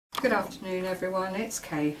Good afternoon everyone, it's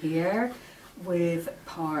Kay here with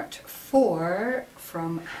part 4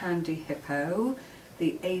 from Handy Hippo,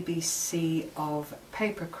 the ABC of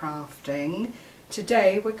paper crafting.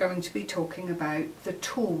 Today we're going to be talking about the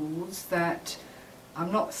tools that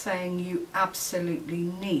I'm not saying you absolutely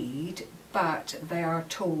need, but they are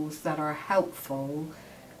tools that are helpful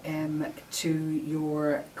to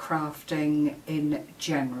your crafting in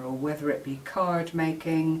general, whether it be card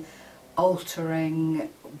making, altering,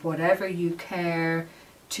 whatever you care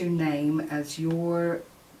to name as your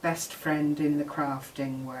best friend in the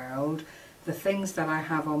crafting world. The things that I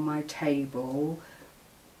have on my table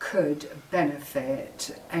could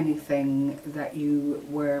benefit anything that you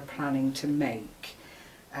were planning to make.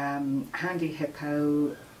 Handy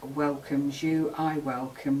Hippo welcomes you, I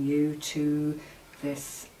welcome you to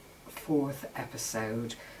this 4th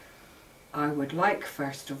episode. I would like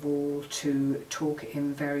first of all to talk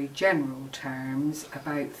in very general terms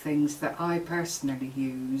about things that I personally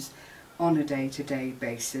use on a day-to-day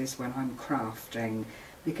basis when I'm crafting,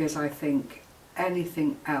 because I think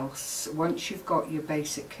anything else, once you've got your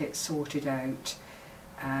basic kit sorted out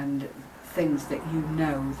and things that you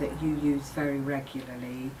know that you use very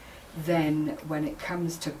regularly, then when it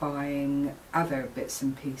comes to buying other bits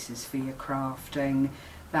and pieces for your crafting,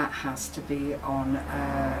 that has to be on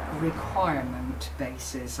a requirement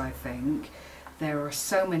basis. I think there are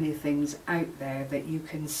so many things out there that you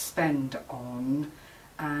can spend on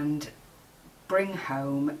and bring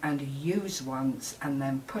home and use once and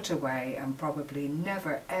then put away and probably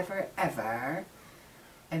never ever ever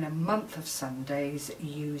in a month of Sundays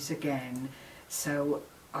use again. So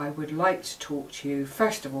I would like to talk to you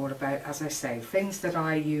first of all about, as I say, things that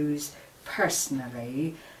I use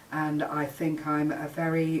personally. And I think I'm a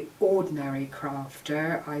very ordinary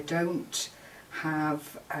crafter. I don't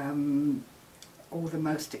have all the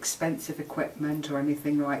most expensive equipment or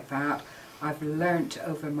anything like that. I've learnt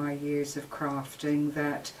over my years of crafting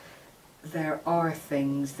that there are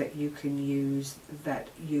things that you can use that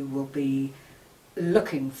you will be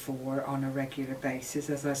looking for on a regular basis,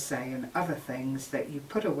 as I say, and other things that you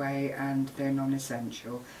put away and they're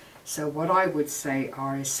non-essential. So what I would say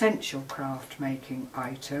are essential craft making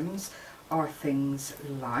items are things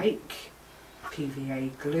like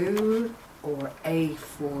PVA glue or a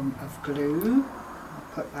form of glue. I'll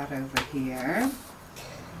put that over here.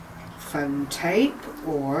 Foam tape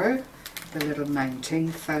or the little mounting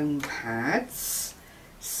foam pads.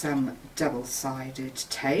 Some double-sided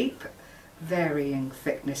tape, varying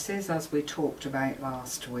thicknesses as we talked about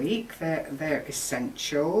last week. They're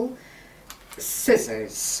essential.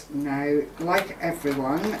 Scissors. Now, like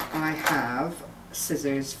everyone, I have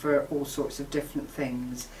scissors for all sorts of different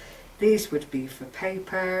things. These would be for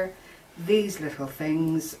paper. These little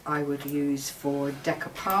things I would use for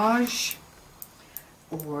decoupage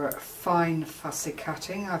or fine fussy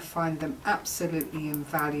cutting. I find them absolutely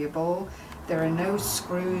invaluable. There are no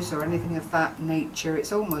screws or anything of that nature.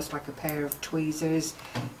 It's almost like a pair of tweezers.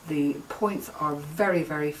 The points are very,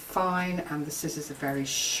 very fine and the scissors are very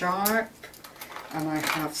sharp. And I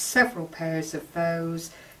have several pairs of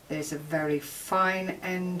those. There's a very fine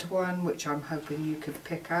end one which I'm hoping you could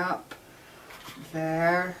pick up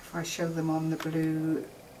there. If I show them on the blue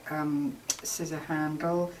scissor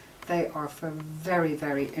handle, they are for very,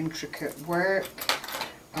 very intricate work.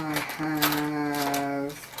 I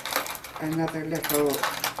have another little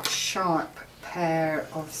sharp pair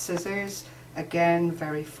of scissors, again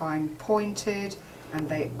very fine pointed, and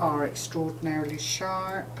they are extraordinarily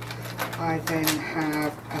sharp. I then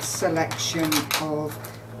have a selection of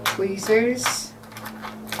tweezers,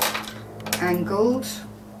 angled,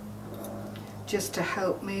 just to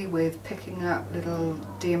help me with picking up little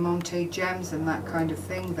diamante gems and that kind of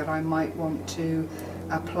thing that I might want to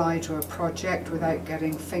apply to a project without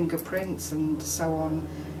getting fingerprints and so on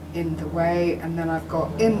in the way. And then I've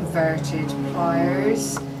got inverted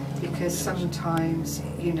pliers, because sometimes,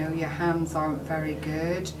 you know, your hands aren't very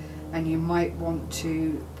good and you might want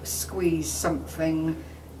to squeeze something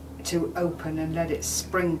to open and let it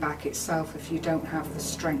spring back itself if you don't have the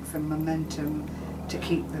strength and momentum to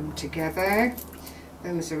keep them together.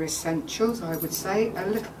 Those are essentials, I would say. A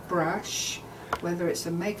little brush, whether it's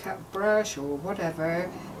a makeup brush or whatever,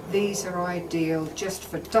 these are ideal just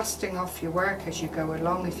for dusting off your work as you go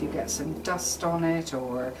along if you get some dust on it,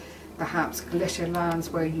 or perhaps glitter lands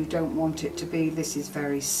where you don't want it to be. This is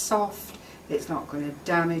very soft, it's not going to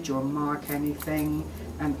damage or mark anything.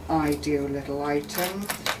 An ideal little item.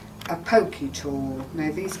 A pokey tool.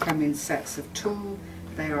 Now these come in sets of two.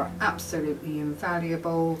 They are absolutely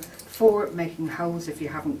invaluable for making holes if you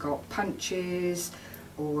haven't got punches,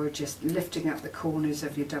 or just lifting up the corners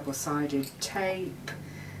of your double-sided tape.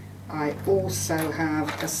 I also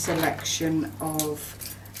have a selection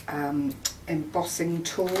of embossing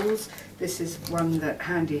tools. This is one that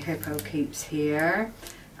Handy Hippo keeps here,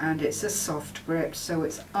 and it's a soft grip, so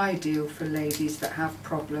it's ideal for ladies that have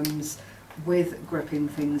problems with gripping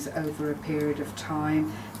things over a period of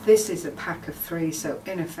time. This is a pack of 3, so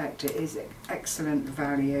in effect it is excellent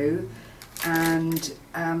value, and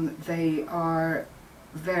they are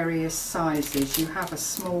various sizes. You have a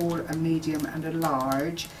small, a medium and a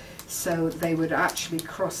large, so they would actually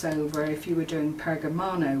cross over if you were doing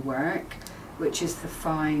pergamano work, which is the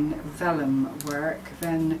fine vellum work.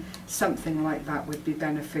 Then something like that would be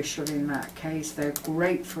beneficial in that case. They're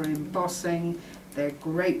great for embossing, they're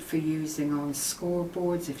great for using on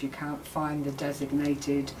scoreboards if you can't find the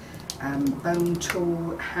designated bone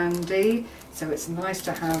tool handy, so it's nice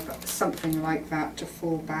to have something like that to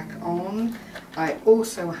fall back on. I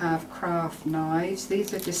also have craft knives.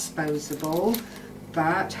 These are disposable,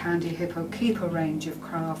 but Handy Hippo keep a range of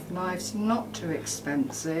craft knives, not too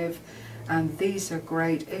expensive, and these are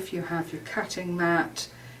great if you have your cutting mat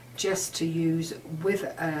just to use with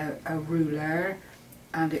a ruler,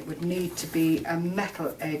 and it would need to be a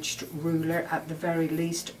metal edged ruler at the very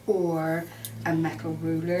least, or a metal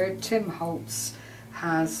ruler. Tim Holtz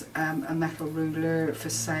has a metal ruler for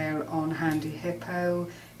sale on Handy Hippo.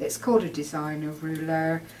 It's called a designer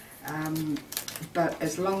ruler, but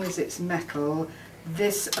as long as it's metal,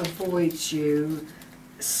 this avoids you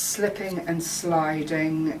slipping and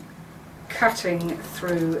sliding, cutting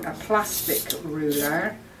through a plastic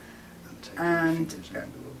ruler and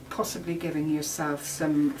possibly giving yourself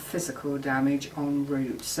some physical damage en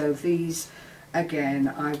route. So these,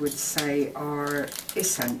 again, I would say are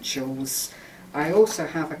essentials. I also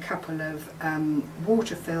have a couple of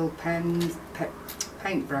water-fill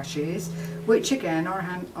paint brushes, which again are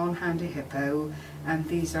on Handy Hippo, and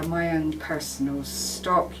these are my own personal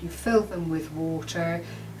stock. You fill them with water.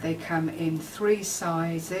 They come in 3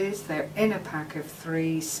 sizes. They're in a pack of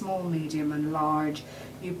 3, small, medium and large.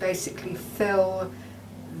 You basically fill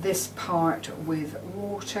this part with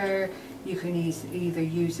water. You can either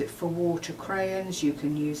use it for water crayons, you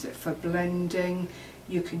can use it for blending,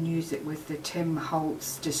 you can use it with the Tim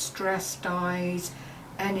Holtz distress dyes,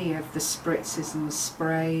 any of the spritzes and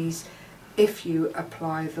sprays. If you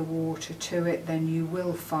apply the water to it, then you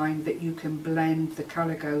will find that you can blend, the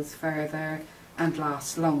colour goes further and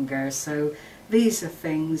lasts longer. So these are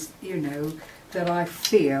things, you know, that I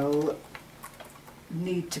feel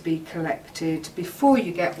need to be collected before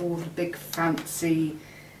you get all the big fancy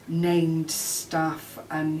named stuff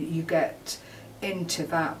and you get into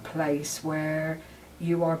that place where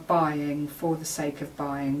you are buying for the sake of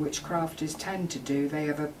buying, which crafters tend to do. They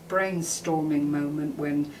have a brainstorming moment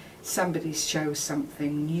when somebody shows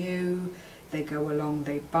something new, they go along,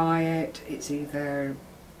 they buy it. It's either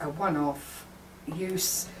a one-off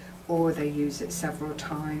use or they use it several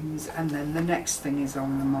times, and then the next thing is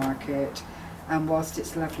on the market. And whilst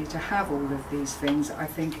it's lovely to have all of these things, I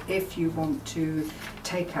think if you want to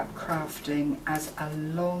take up crafting as a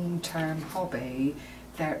long-term hobby,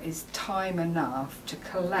 there is time enough to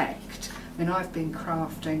collect. I mean, I've been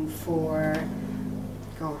crafting for,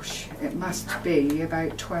 gosh, it must be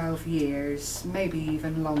about 12 years, maybe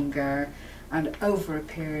even longer. And over a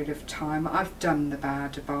period of time, I've done the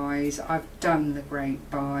bad buys, I've done the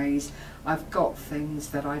great buys, I've got things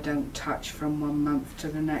that I don't touch from one month to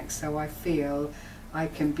the next, so I feel I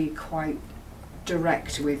can be quite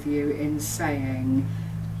direct with you in saying,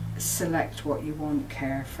 select what you want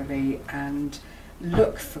carefully and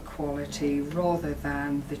look for quality rather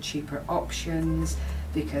than the cheaper options,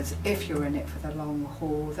 because if you're in it for the long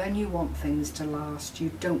haul, then you want things to last.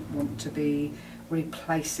 You don't want to be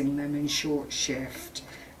replacing them in short shift.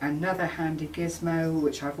 Another handy gizmo,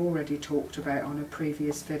 which I've already talked about on a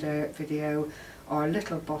previous video, are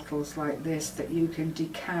little bottles like this that you can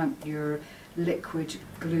decant your liquid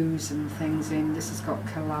glues and things in. This has got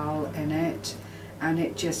Kalal in it, and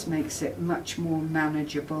it just makes it much more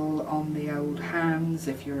manageable on the old hands.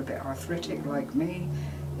 If you're a bit arthritic like me,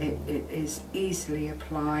 it is easily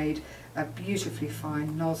applied. A beautifully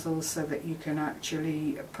fine nozzle so that you can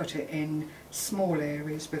actually put it in small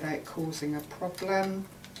areas without causing a problem.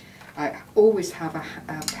 I always have a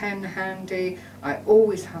pen handy, I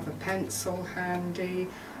always have a pencil handy,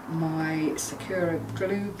 my Sakura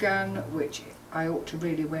glue gun, which I ought to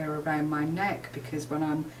really wear around my neck because when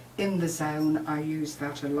I'm in the zone I use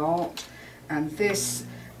that a lot. And this,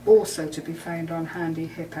 also to be found on Handy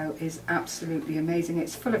Hippo, is absolutely amazing.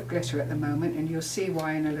 It's full of glitter at the moment and you'll see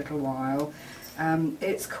why in a little while.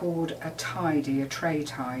 It's called a tidy, a tray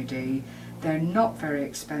tidy. They're not very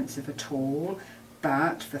expensive at all,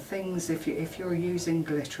 But for things, if you're using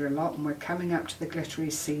glitter a lot, and we're coming up to the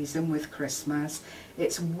glittery season with Christmas,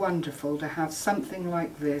 it's wonderful to have something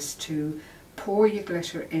like this to pour your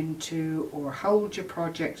glitter into, or hold your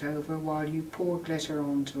project over while you pour glitter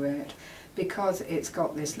onto it, because it's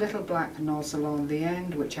got this little black nozzle on the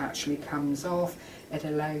end which actually comes off. It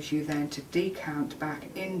allows you then to decant back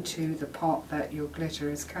into the pot that your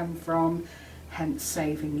glitter has come from, hence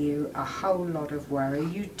saving you a whole lot of worry.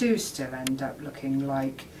 You do still end up looking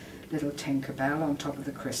like little Tinkerbell on top of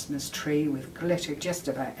the Christmas tree with glitter just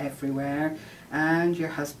about everywhere, and your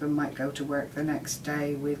husband might go to work the next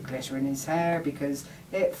day with glitter in his hair because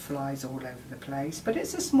it flies all over the place. But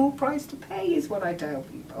it's a small price to pay, is what I tell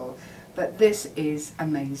people. But this is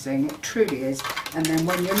amazing, it truly is. And then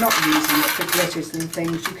when you're not using it for glitters and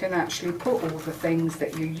things, you can actually put all the things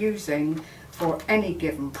that you're using for any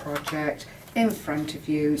given project in front of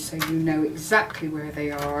you, so you know exactly where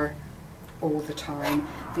they are all the time.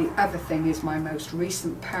 The other thing is my most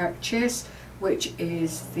recent purchase, which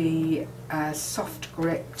is the soft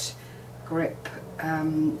grip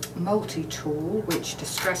multi-tool, which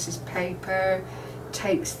distresses paper,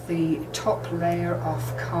 takes the top layer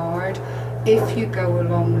off card. If you go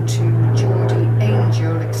along to Geordie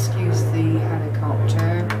Angel, excuse the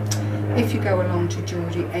helicopter, if you go along to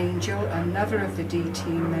Geordie Angel, another of the DT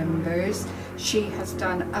members, she has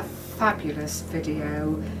done a fabulous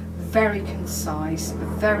video, very concise,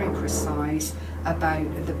 very precise,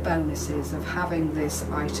 about the bonuses of having this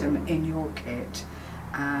item in your kit,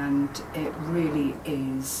 and it really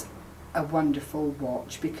is a wonderful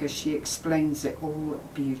watch because she explains it all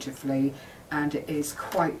beautifully, and it is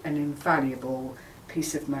quite an invaluable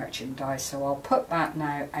piece of merchandise. So I'll put that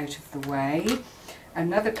now out of the way.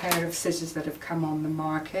 Another pair of scissors that have come on the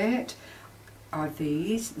market are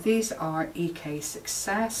these. These are EK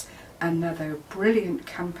Success, another brilliant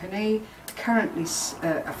company, currently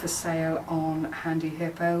for sale on Handy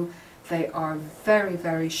Hippo. They are very,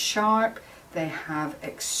 very sharp. They have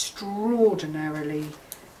extraordinarily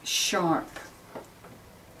sharp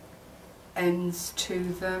ends to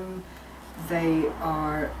them. They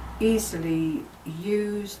are easily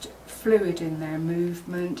used, fluid in their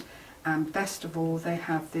movement, and best of all, they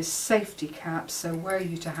have this safety cap, so were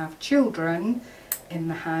you to have children in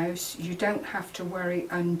the house, you don't have to worry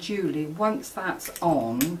unduly. Once that's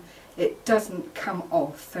on, it doesn't come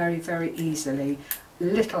off very, very easily.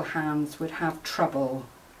 Little hands would have trouble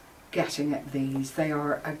getting at these. They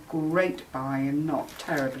are a great buy and not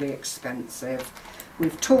terribly expensive.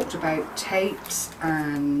 We've talked about tapes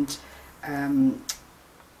and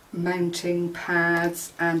mounting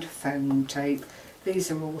pads and foam tape.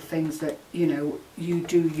 These are all things that, you know, you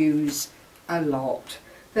do use a lot.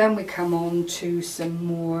 Then we come on to some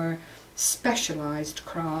more specialised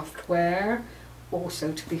craftware,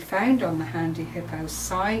 also to be found on the Handy Hippo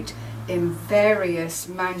site in various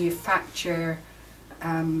manufacture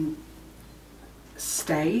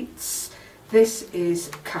states. This is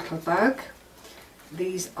Cuttlebug.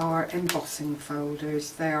 These are embossing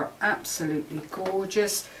folders. They are absolutely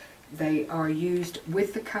gorgeous. They are used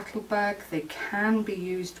with the Cuttlebug. They can be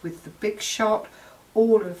used with the Big Shot,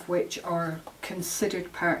 all of which are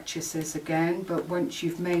considered purchases again, but once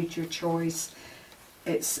you've made your choice,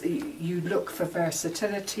 you look for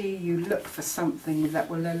versatility, you look for something that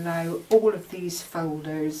will allow all of these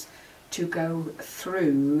folders to go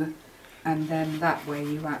through, and then that way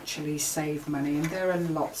you actually save money. And there are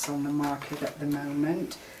lots on the market at the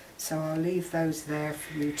moment, so I'll leave those there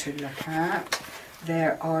for you to look at.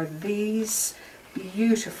 There are these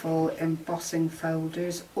beautiful embossing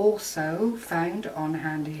folders, also found on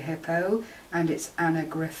Handy Hippo, and it's Anna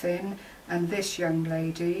Griffin, and this young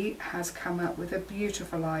lady has come up with a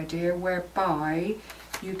beautiful idea whereby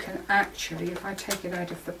you can actually, if I take it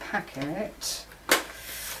out of the packet,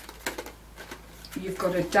 you've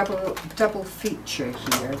got a double feature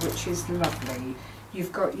here, which is lovely.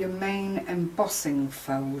 You've got your main embossing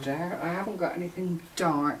folder. I haven't got anything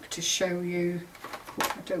dark to show you.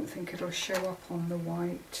 I don't think it'll show up on the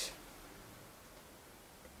white.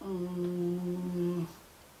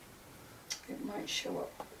 It might show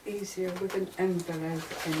up easier with an envelope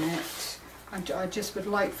in it. I just would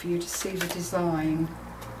like for you to see the design.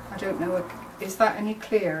 I don't know, is that any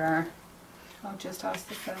clearer? I'll just ask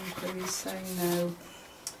the phone please, saying no.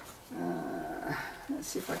 Let's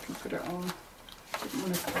see if I can put it on.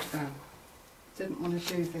 Didn't want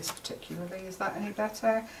to do this particularly. Is that any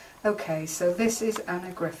better? Okay, so this is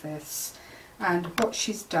Anna Griffiths, and what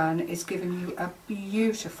she's done is given you a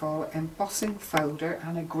beautiful embossing folder,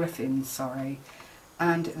 Anna Griffin, sorry,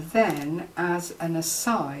 and then as an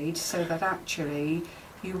aside, so that actually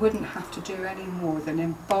you wouldn't have to do any more than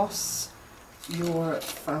emboss your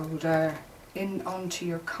folder in onto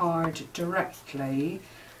your card directly,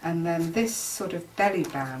 and then this sort of belly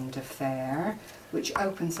band affair, which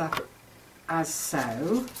opens up as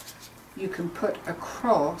so, you can put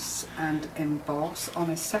across and emboss on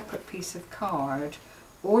a separate piece of card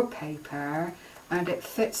or paper, and it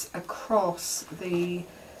fits across the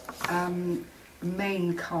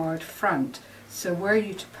main card front. So were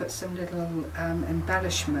you to put some little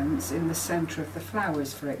embellishments in the centre of the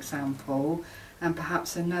flowers, for example, and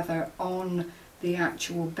perhaps another on the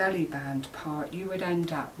actual belly band part, you would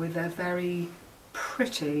end up with a very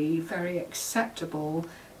pretty, very acceptable,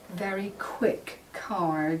 very quick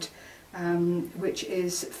card, which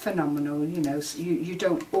is phenomenal. You know, so you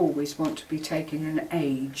don't always want to be taking an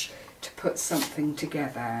age to put something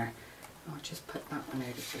together. I'll just put that one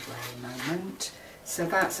out of the way a moment. So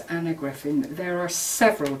that's Anna Griffin. There are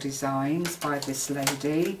several designs by this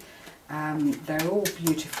lady. They're all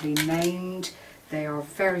beautifully named. They are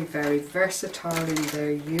very, very versatile in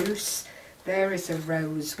their use. There is a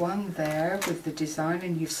rose one there with the design,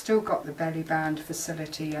 and you've still got the belly band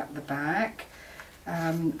facility at the back.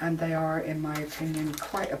 And they are, in my opinion,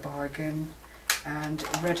 quite a bargain and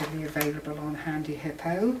readily available on Handy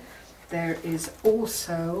Hippo. There is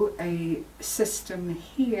also a system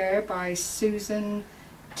here by Susan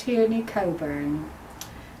Tierney Coburn.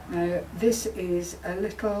 Now this is a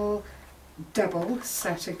little double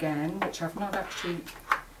set again, which I've not actually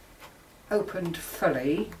opened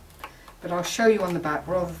fully, but I'll show you on the back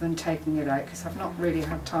rather than taking it out, because I've not really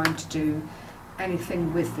had time to do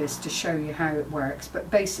anything with this to show you how it works.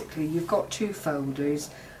 But basically you've got two folders.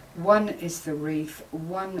 One is the wreath,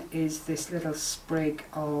 one is this little sprig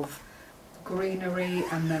of greenery,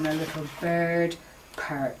 and then a little bird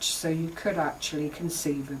perch. So you could actually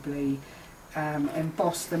conceivably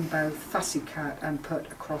emboss them both, fussy cut and put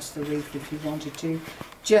across the wreath if you wanted to,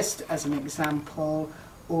 just as an example,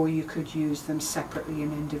 or you could use them separately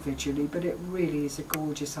and individually. But it really is a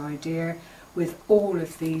gorgeous idea. With all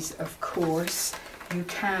of these, of course, you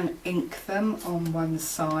can ink them on one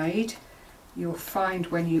side. You'll find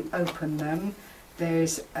when you open them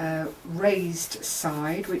there's a raised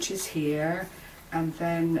side, which is here, and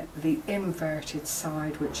then the inverted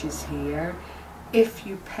side, which is here. If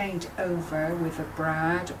you paint over with a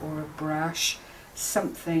brad or a brush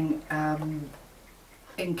something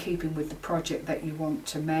in keeping with the project that you want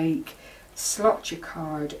to make, slot your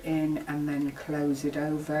card in and then close it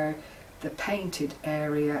over. The painted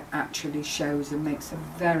area actually shows and makes a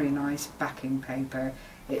very nice backing paper.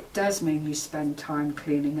 It does mean you spend time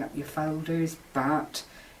cleaning up your folders, but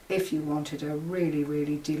if you wanted a really,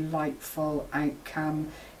 really delightful outcome,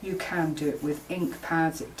 you can do it with ink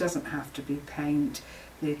pads. It doesn't have to be paint.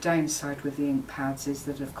 The downside with the ink pads is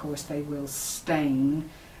that, of course, they will stain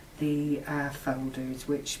the folders,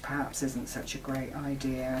 which perhaps isn't such a great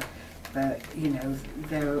idea. But, you know,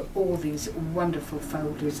 there are all these wonderful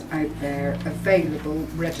folders out there available,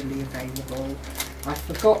 readily available. I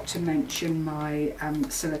forgot to mention my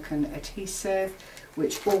silicone adhesive,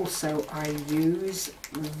 which also I use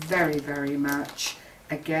very, very much.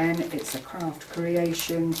 Again, it's a Craft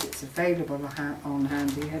Creations, it's available on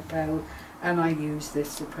Handy Hippo, and I use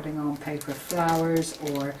this for putting on paper flowers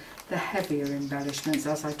or the heavier embellishments,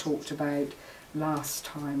 as I talked about last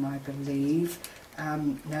time, I believe.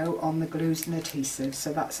 No, on the glues and adhesives,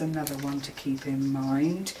 so that's another one to keep in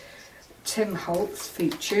mind. Tim Holtz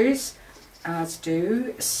features, as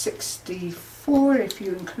do 64, if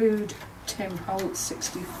you include Tim Holtz,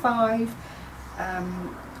 65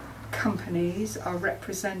 companies are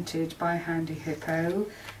represented by Handy Hippo,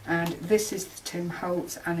 and this is the Tim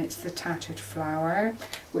Holtz, and it's the Tattered Flower,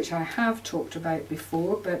 which I have talked about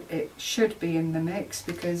before, but it should be in the mix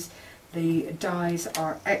because the dies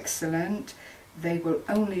are excellent. They can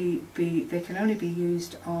only be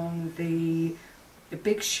used on the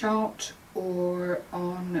Big Shot or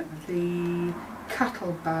on the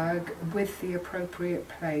Cuttlebug with the appropriate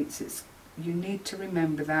plates. You need to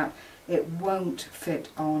remember that. It won't fit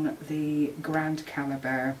on the Grand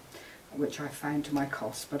Caliber, which I found to my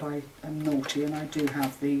cost, but I am naughty and I do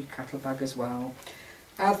have the Cuttlebug as well.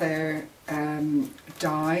 Other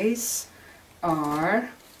dies are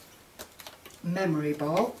Memory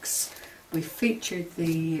Box. We featured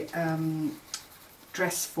the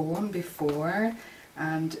dress form before,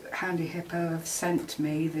 and Handy Hippo have sent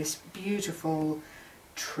me this beautiful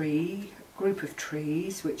group of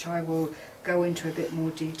trees, which I will go into a bit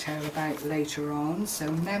more detail about later on. So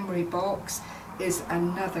Memory Box is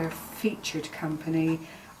another featured company.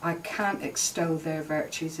 I can't extol their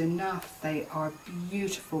virtues enough. They are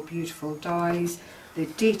beautiful, beautiful dies. The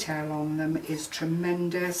detail on them is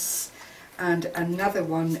tremendous. And another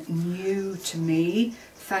one new to me,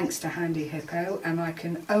 thanks to Handy Hippo, and I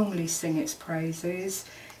can only sing its praises,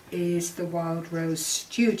 is the Wild Rose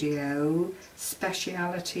Studio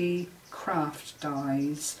Speciality Craft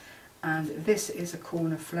Dies. And this is a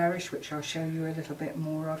corner flourish, which I'll show you a little bit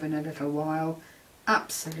more of in a little while.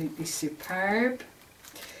 Absolutely superb.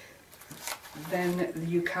 Then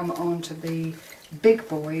you come on to the big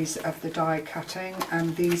boys of the die cutting,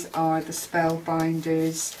 and these are the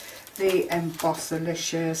Spellbinders, the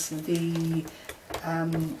Embossalicious, the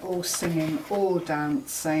all singing, all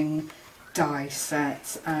dancing die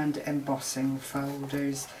sets and embossing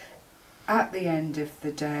folders. At the end of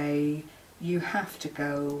the day, you have to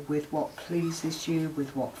go with what pleases you,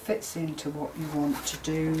 with what fits into what you want to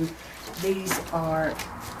do. These are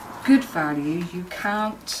good value. You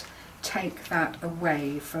can't take that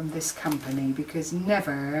away from this company, because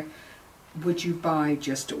never would you buy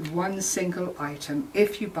just one single item.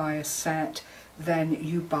 If you buy a set, then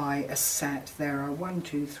you buy a set. There are 1,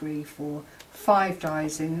 2, 3, 4, 5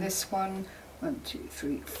 dies in this one, 1, 2,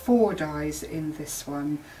 3, 4 dies in this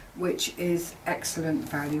one, which is excellent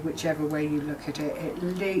value whichever way you look at it. It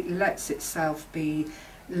lets itself be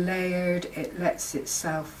layered, it lets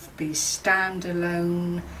itself be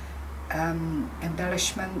standalone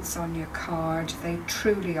embellishments on your card. They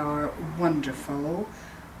truly are wonderful,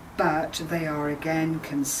 but they are again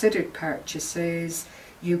considered purchases.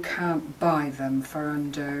 You can't buy them for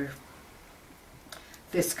under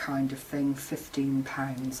this kind of thing,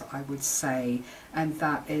 £15 I would say, and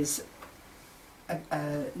that is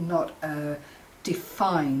not a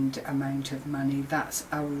defined amount of money. That's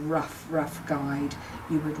a rough guide.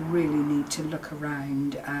 You would really need to look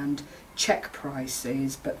around and check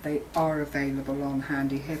prices, but they are available on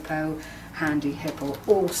Handy Hippo. Handy Hippo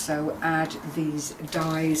also add these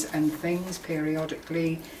dies and things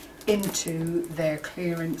periodically into their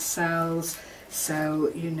clearance sales,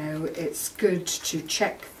 so you know it's good to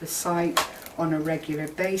check the site on a regular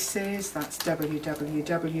basis. That's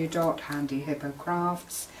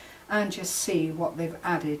www.handyhippocrafts, and just see what they've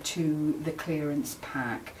added to the clearance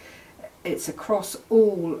pack. It's across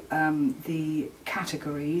all the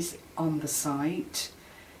categories on the site.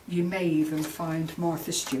 You may even find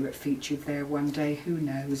Martha Stewart featured there one day, who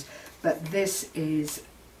knows. But this is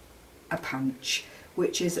a punch,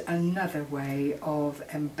 which is another way of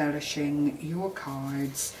embellishing your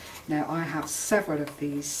cards. Now I have several of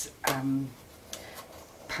these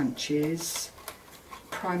punches,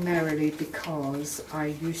 primarily because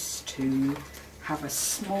I used to have a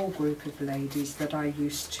small group of ladies that I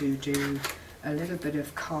used to do a little bit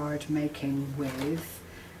of card making with,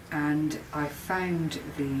 and I found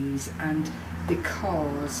these, and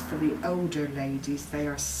because for the older ladies they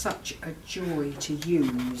are such a joy to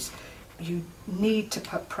use, you need to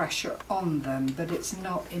put pressure on them, but it's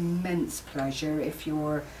not immense pleasure if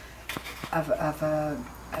you're of a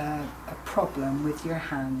problem with your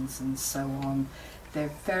hands and so on. They're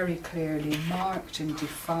very clearly marked and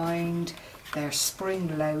defined. They're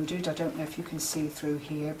spring loaded. I don't know if you can see through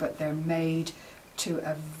here, but they're made to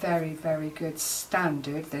a very good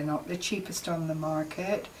standard. They're not the cheapest on the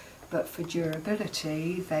market, but for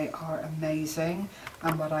durability they are amazing.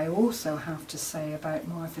 And what I also have to say about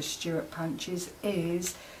Martha Stewart punches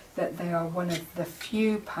is that they are one of the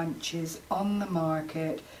few punches on the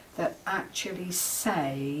market that actually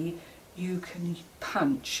say you can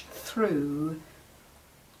punch through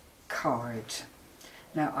card.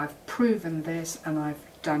 Now I've proven this and I've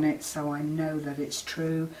done it, so I know that it's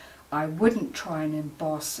true. I wouldn't try and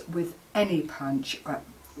emboss with any punch,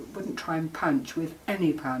 wouldn't try and punch with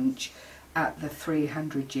any punch at the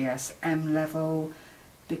 300 GSM level,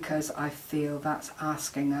 because I feel that's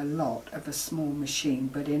asking a lot of a small machine,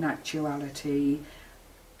 but in actuality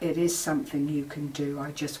it is something you can do.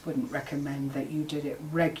 I just wouldn't recommend that you did it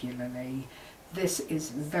regularly. This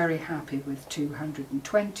is very happy with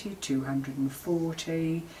 220,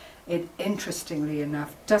 240. It, interestingly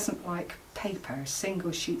enough, doesn't like paper,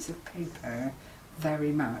 single sheets of paper,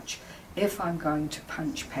 very much. If I'm going to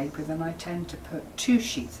punch paper, then I tend to put 2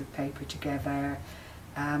 sheets of paper together.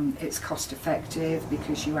 It's cost effective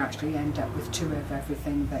because you actually end up with 2 of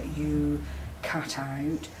everything that you cut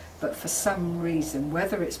out. But for some reason,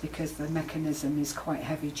 whether it's because the mechanism is quite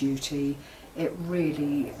heavy duty, it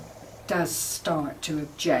really does start to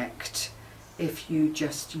object if you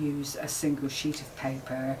just use a single sheet of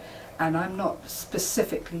paper. And I'm not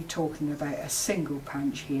specifically talking about a single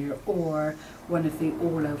punch here or one of the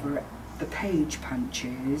all over the page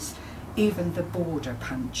punches. Even the border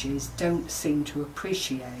punches don't seem to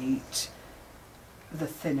appreciate the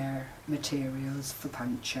thinner materials for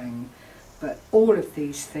punching. but all of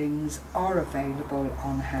these things are available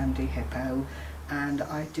on Handy Hippo, and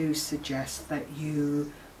I do suggest that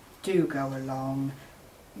you do go along,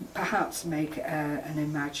 perhaps make an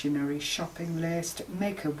imaginary shopping list,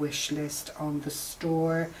 make a wish list on the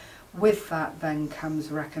store. With that then comes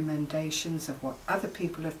recommendations of what other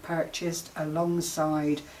people have purchased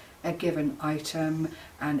alongside a given item,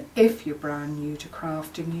 and if you're brand new to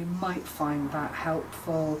crafting, you might find that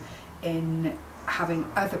helpful in having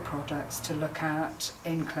other products to look at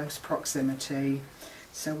in close proximity.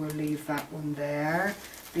 So we'll leave that one there.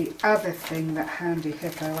 The other thing that Handy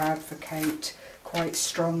Hippo advocate quite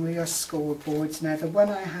strongly are scoreboards. Now the one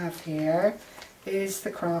I have here is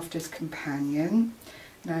the Crafter's Companion.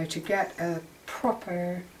 Now to get a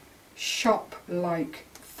proper shop-like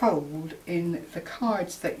fold in the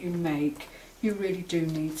cards that you make, you really do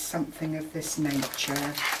need something of this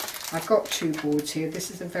nature. I've got two boards here. This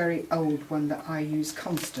is a very old one that I use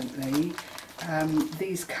constantly.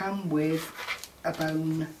 These come with a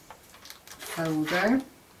bone folder.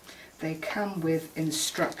 They come with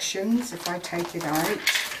instructions, if I take it out,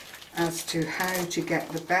 as to how to get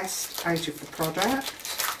the best out of the product.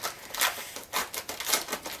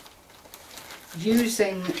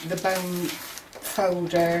 Using the bone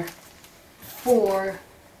folder for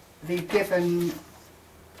the given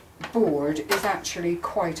board is actually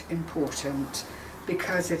quite important,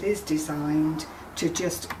 because it is designed to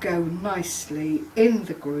just go nicely in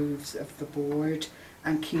the grooves of the board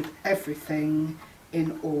and keep everything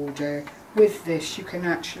in order. With this you can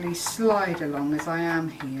actually slide along, as I am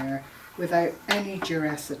here, without any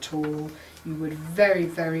duress at all. You would very,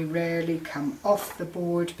 very rarely come off the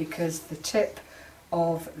board, because the tip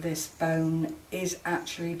of this bone is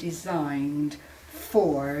actually designed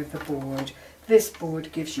for the board. This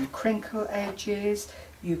board gives you crinkle edges.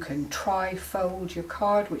 You can tri-fold your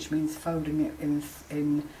card, which means folding it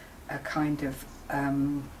in a kind of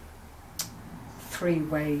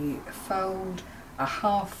three-way fold, a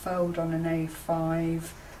half fold on an A5,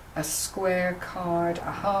 a square card,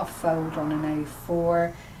 a half fold on an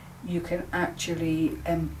A4. You can actually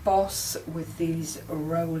emboss with these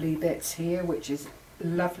rolly bits here, which is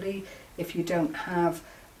lovely if you don't have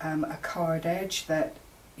a card edge that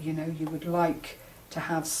you would like to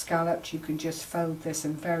have scalloped. You can just fold this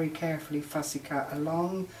and very carefully fussy cut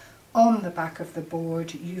along. On the back of the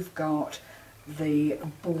board you've got the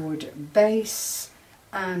board base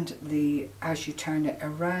and as you turn it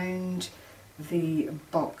around, the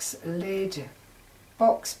box lid,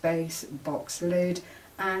 box base, box lid,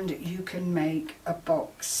 and you can make a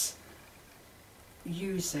box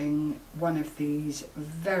using one of these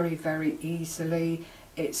very, very easily.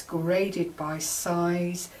 It's graded by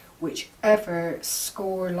size. Whichever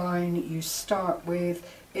score line you start with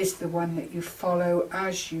is the one that you follow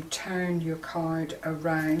as you turn your card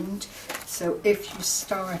around. So if you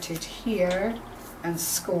started here and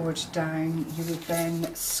scored down, you would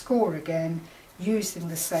then score again using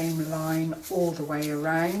the same line all the way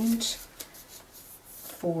around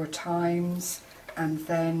 4 times, and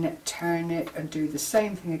then turn it and do the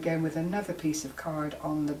same thing again with another piece of card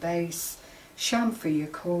on the base, chamfer your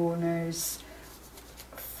corners,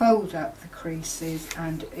 fold up the creases,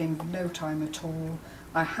 and in no time at all.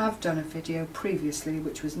 I have done a video previously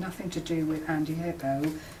which was nothing to do with Handy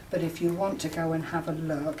Hippo, but if you want to go and have a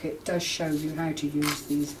look, it does show you how to use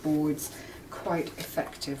these boards quite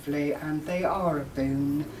effectively, and they are a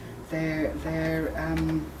boon. They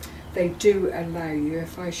do allow you,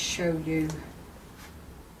 if I show you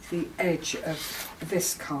the edge of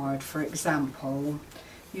this card for example,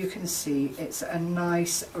 you can see it's a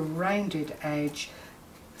nice rounded edge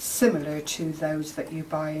similar to those that you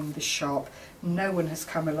buy in the shop. No one has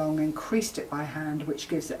come along and creased it by hand, which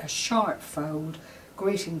gives it a sharp fold.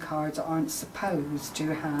 Greeting cards aren't supposed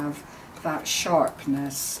to have that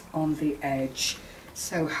sharpness on the edge,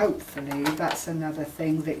 so hopefully that's another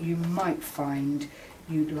thing that you might find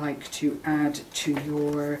you'd like to add to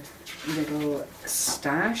your little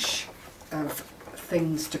stash of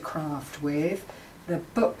things to craft with. The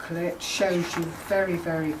booklet shows you very,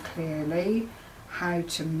 very clearly how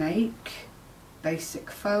to make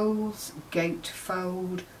basic folds, gate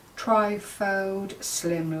fold, tri-fold,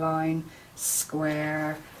 slimline,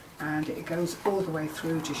 square, and it goes all the way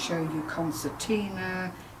through to show you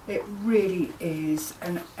concertina. It really is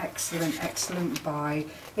an excellent, excellent buy.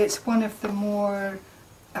 It's one of the more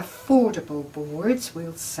affordable boards,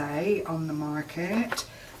 we'll say, on the market.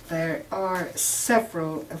 There are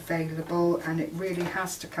several available, and it really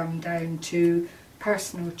has to come down to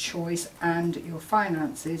personal choice and your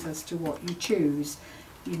finances as to what you choose.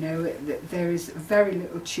 You know, there is very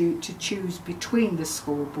little to choose between the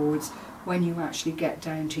scoreboards when you actually get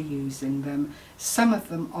down to using them. Some of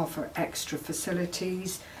them offer extra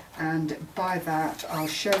facilities, and by that I'll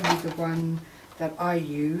show you the one that I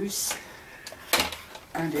use,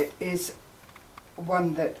 and it is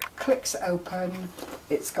one that clicks open.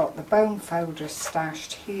 It's got the bone folder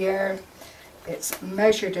stashed here. It's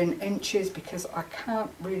measured in inches because I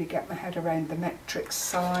can't really get my head around the metric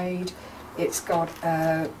side. It's got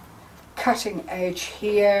a cutting edge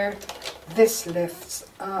here. This lifts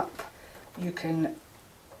up. You can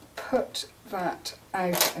put that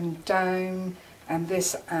out and down, and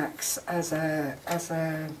this acts as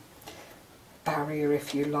a barrier,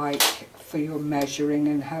 if you like, for your measuring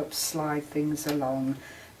and helps slide things along.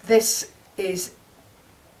 This is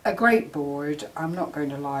a great board, I'm not going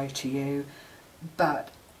to lie to you, but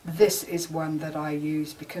this is one that I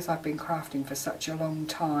use because I've been crafting for such a long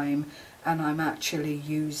time, and I'm actually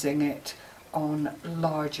using it on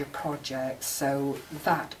larger projects, so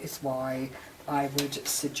that is why I would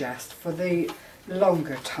suggest for the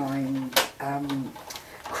longer time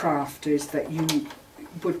crafters that you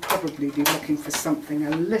would probably be looking for something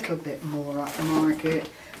a little bit more upmarket.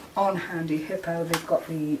 On Handy Hippo they've got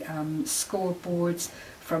the scoreboards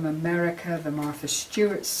from America, the Martha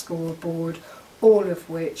Stewart scoreboard, all of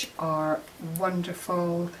which are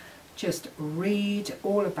wonderful. Just read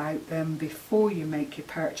all about them before you make your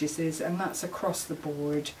purchases, and that's across the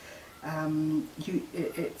board.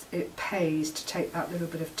 It pays to take that little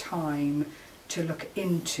bit of time to look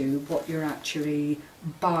into what you're actually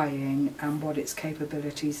buying and what its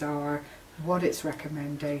capabilities are, what its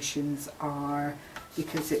recommendations are,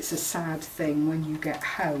 because it's a sad thing when you get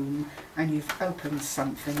home and you've opened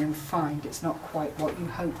something and find it's not quite what you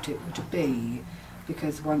hoped it would be,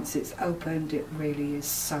 because once it's opened it really is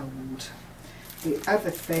sold. The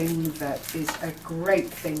other thing that is a great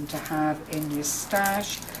thing to have in your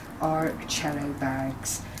stash are cello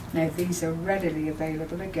bags. Now these are readily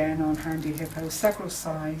available again on Handy Hippo, several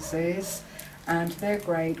sizes, and they're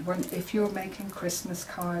great if you're making Christmas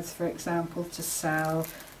cards, for example, to sell.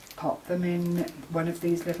 Pop them in one of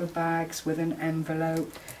these little bags with an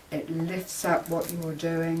envelope. It lifts up what you're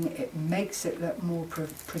doing, it makes it look more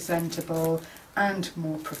presentable and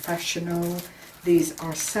more professional. These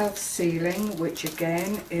are self-sealing, which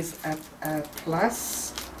again is a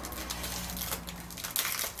plus.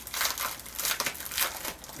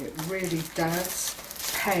 It really does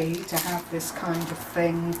pay to have this kind of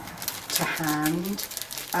thing to hand.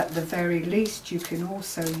 At the very least, you can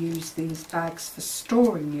also use these bags for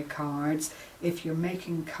storing your cards. If you're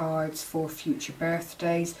making cards for future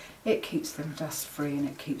birthdays, it keeps them dust free and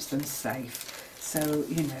it keeps them safe. So,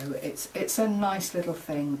 you know, it's a nice little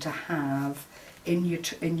thing to have in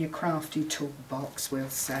your crafty toolbox, we'll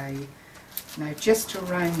say. Now, just to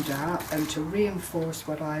round up and to reinforce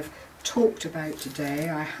what I've talked about today,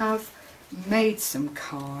 I have made some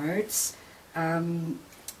cards.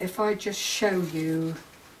 If I just show you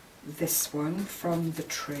this one from the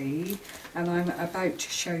tree, and I'm about to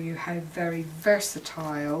show you how very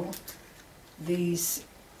versatile these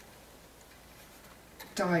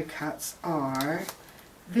die cuts are.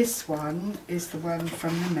 This one is the one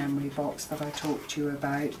from the memory box that I talked to you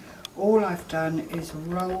about. All I've done is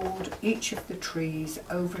rolled each of the trees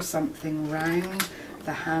over something round,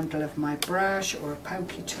 the handle of my brush or a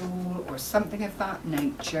pokey tool or something of that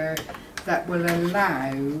nature, that will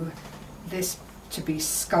allow this to be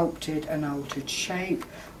sculpted and altered shape.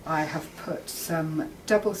 I have put some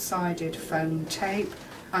double-sided foam tape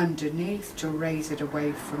underneath to raise it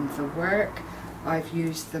away from the work. I've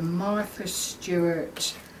used the Martha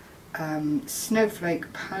Stewart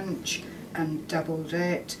snowflake punch and doubled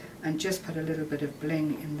it and just put a little bit of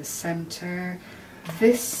bling in the center.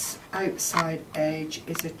 This outside edge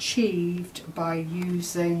is achieved by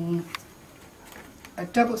using a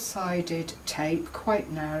double-sided tape, quite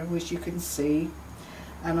narrow as you can see,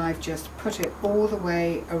 and I've just put it all the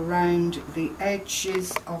way around the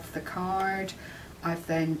edges of the card. I've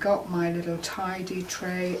then got my little tidy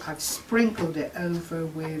tray, I've sprinkled it over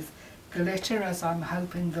with glitter, as I'm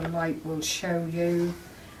hoping the light will show you,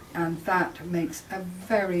 and that makes a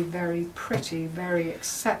very, very pretty, very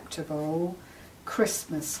acceptable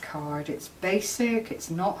Christmas card. It's basic, it's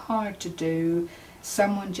not hard to do.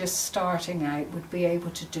 Someone just starting out would be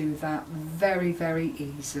able to do that very, very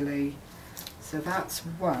easily. So that's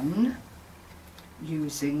one,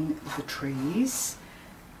 using the trees.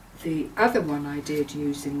 The other one I did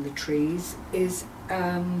using the trees is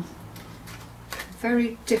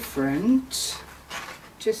very different,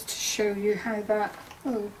 just to show you how that,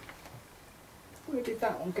 oh, where did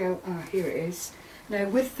that one go? Ah, here it is. Now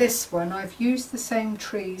with this one I've used the same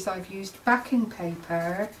trees. I've used backing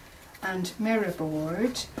paper and mirror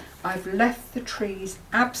board. I've left the trees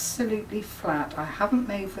absolutely flat. I haven't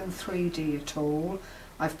made them 3D at all.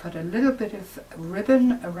 I've put a little bit of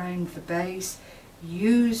ribbon around the base,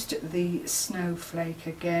 used the snowflake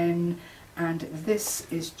again, and this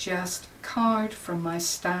is just card from my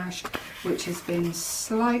stash which has been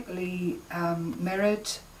slightly mirrored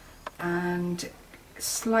and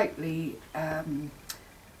slightly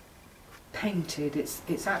painted.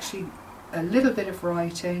 It's actually a little bit of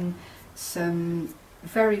writing, some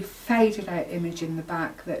very faded out image in the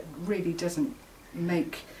back that really doesn't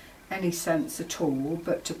make any sense at all,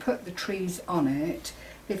 but to put the trees on it,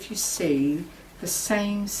 if you see the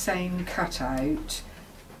same cutout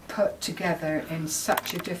put together in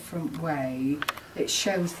such a different way, it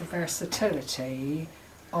shows the versatility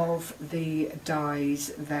of the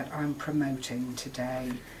dies that I'm promoting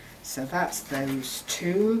today. So that's those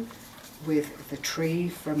two with the tree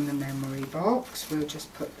from the memory box. We'll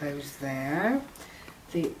just put those there.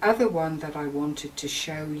 The other one that I wanted to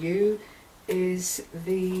show you is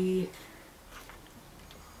the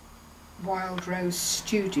Wild Rose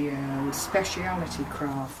Studio Speciality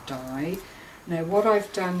Craft die. Now what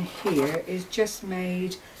I've done here is just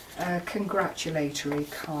made a congratulatory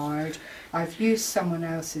card. I've used someone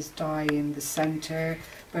else's die in the centre,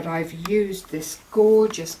 but I've used this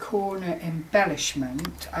gorgeous corner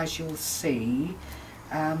embellishment, as you'll see.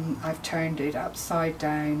 I've turned it upside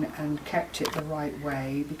down and kept it the right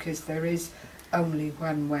way, because there is only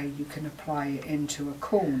one way you can apply it into a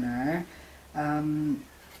corner.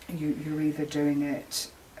 You're either doing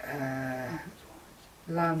it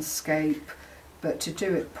landscape, but to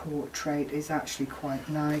do it portrait is actually quite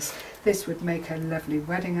nice. This would make a lovely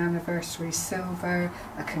wedding anniversary silver,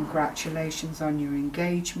 a congratulations on your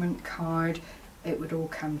engagement card. It would all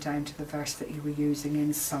come down to the verse that you were using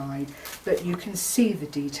inside, but you can see the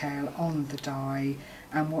detail on the die,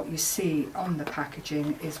 and what you see on the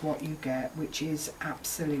packaging is what you get, which is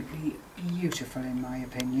absolutely beautiful in my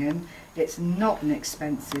opinion. It's not an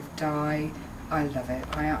expensive die. I love it.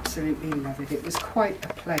 I absolutely love it. It was quite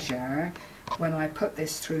a pleasure when I put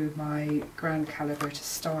this through my grand calibre to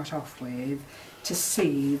start off with, to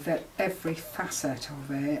see that every facet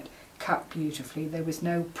of it cut beautifully. There was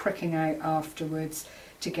no pricking out afterwards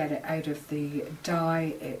to get it out of the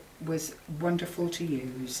die. It was wonderful to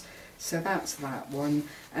use. So that's that one.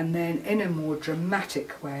 And then in a more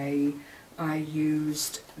dramatic way, I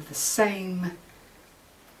used the same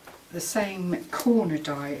corner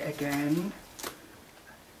die again.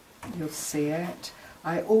 You'll see it.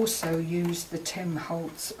 I also used the Tim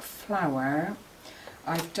Holtz flower.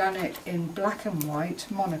 I've done it in black and white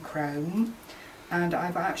monochrome, and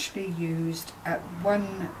I've actually used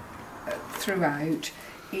throughout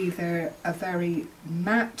either a very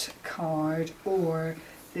matte card or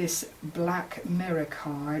this black mirror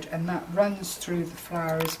card, and that runs through the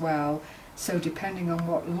flower as well, so depending on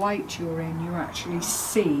what light you're in, you actually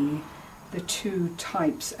see the two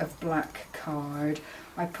types of black card.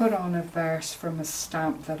 I put on a verse from a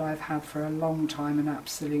stamp that I've had for a long time and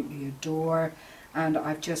absolutely adore, and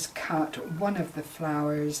I've just cut one of the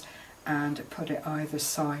flowers and put it either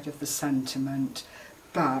side of the sentiment.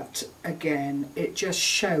 But again, it just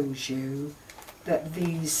shows you that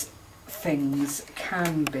these things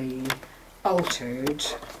can be altered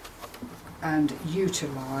and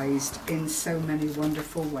utilised in so many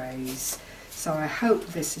wonderful ways. So I hope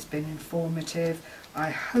this has been informative. I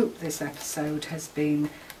hope this episode has been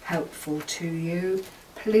helpful to you.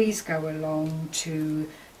 Please go along to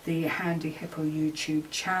the Handy Hippo YouTube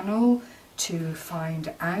channel to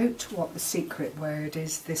find out what the secret word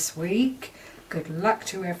is this week. Good luck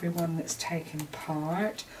to everyone that's taken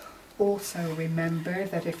part. Also remember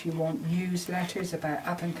that if you want newsletters about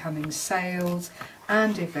up and coming sales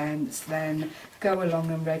and events, then go along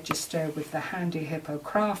and register with the Handy Hippo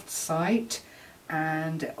craft site,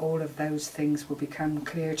 and all of those things will become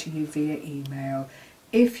clear to you via email.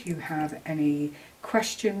 If you have any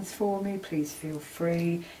questions for me, please feel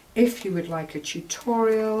free. If you would like a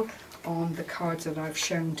tutorial on the cards that I've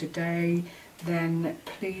shown today, then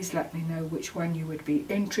please let me know which one you would be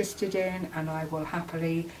interested in, and I will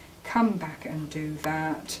happily come back and do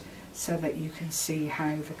that so that you can see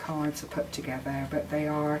how the cards are put together. But they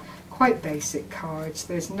are quite basic cards.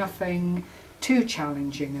 There's nothing too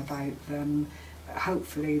challenging about them.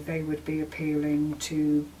 Hopefully they would be appealing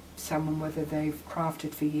to someone whether they've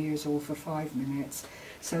crafted for years or for 5 minutes.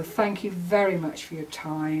 So thank you very much for your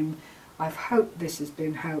time. I've hoped this has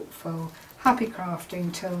been helpful. Happy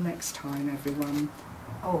crafting till next time, everyone.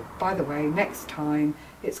 Oh, by the way, next time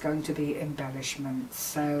it's going to be embellishments,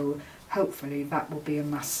 so hopefully that will be a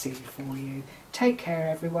must see for you. Take care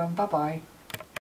everyone, bye bye.